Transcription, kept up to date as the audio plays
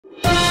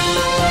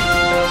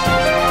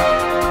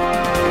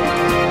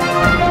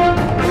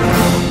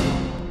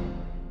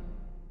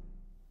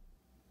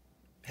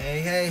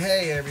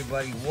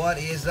everybody, what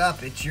is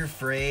up? It's your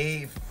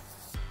favorite.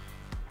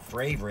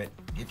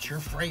 It's your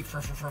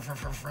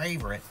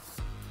favorite.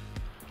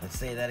 Let's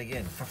say that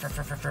again.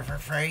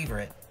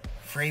 Favorite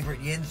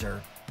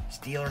Yinzer,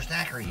 Steeler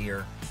Stacker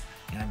here.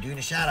 And I'm doing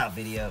a shout out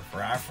video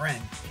for our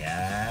friend,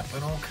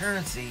 Capital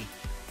Currency.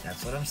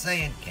 That's what I'm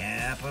saying,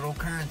 Capital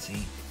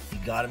Currency. He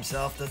got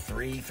himself the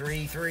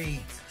 333,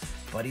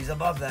 but he's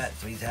above that,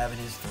 so he's having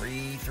his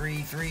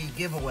 333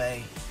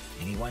 giveaway.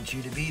 And he wants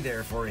you to be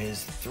there for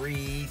his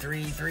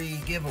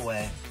 333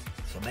 giveaway.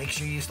 So make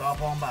sure you stop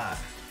on by.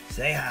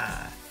 Say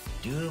hi.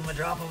 Do him a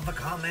drop of a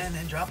comment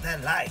and drop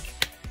that like.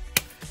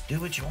 Do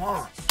what you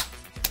want.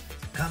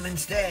 Come and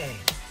stay.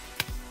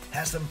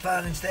 Have some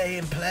fun and stay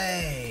and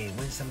play.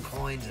 Win some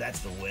coins.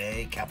 That's the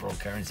way. Capital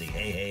Currency.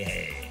 Hey, hey,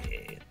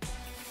 hey.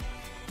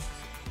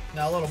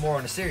 Now, a little more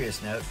on a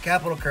serious note,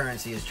 Capital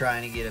Currency is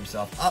trying to get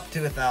himself up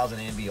to 1,000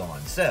 and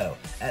beyond. So,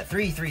 at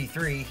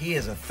 333, he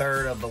is a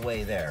third of the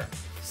way there.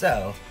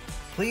 So,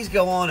 please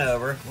go on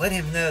over, let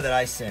him know that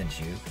I sent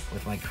you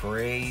with my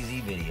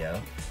crazy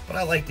video. But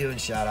I like doing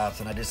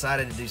shout-outs, and I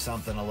decided to do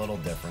something a little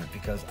different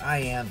because I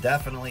am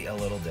definitely a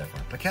little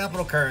different. But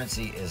Capital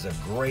Currency is a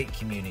great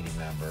community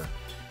member.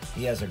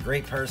 He has a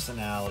great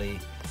personality,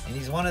 and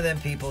he's one of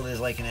them people that is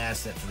like an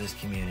asset for this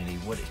community,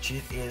 which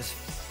it is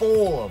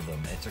full of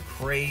them. It's a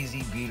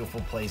crazy,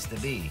 beautiful place to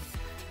be.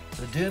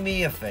 So do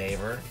me a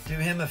favor, do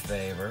him a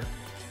favor,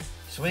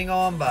 swing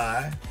on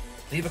by,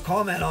 leave a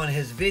comment on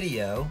his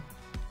video,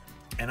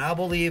 and I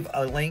will leave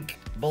a link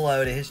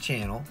below to his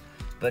channel.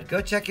 But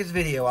go check his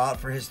video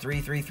out for his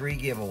 333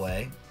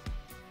 giveaway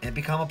and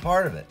become a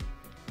part of it.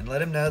 And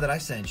let him know that I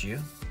sent you,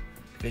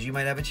 because you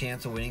might have a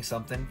chance of winning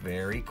something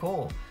very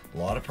cool. A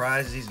lot of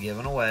prizes he's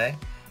giving away,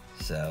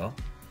 so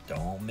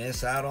don't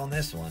miss out on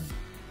this one.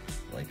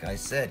 Like I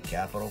said,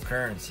 Capital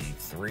Currency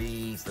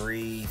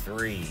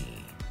 333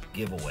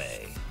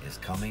 giveaway is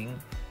coming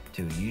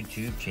to a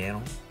YouTube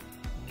channel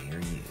near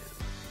you.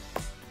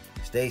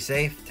 Stay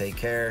safe, take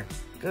care,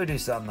 go do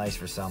something nice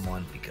for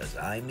someone, because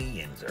I'm a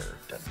Yinzer.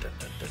 Dun, dun,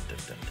 dun, dun, dun,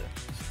 dun, dun.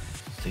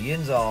 So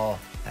Yins all,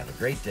 have a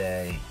great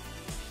day.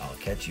 I'll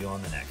catch you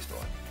on the next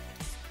one.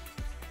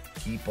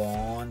 Keep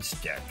on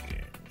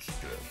stacking,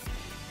 stacking,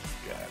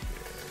 stacking.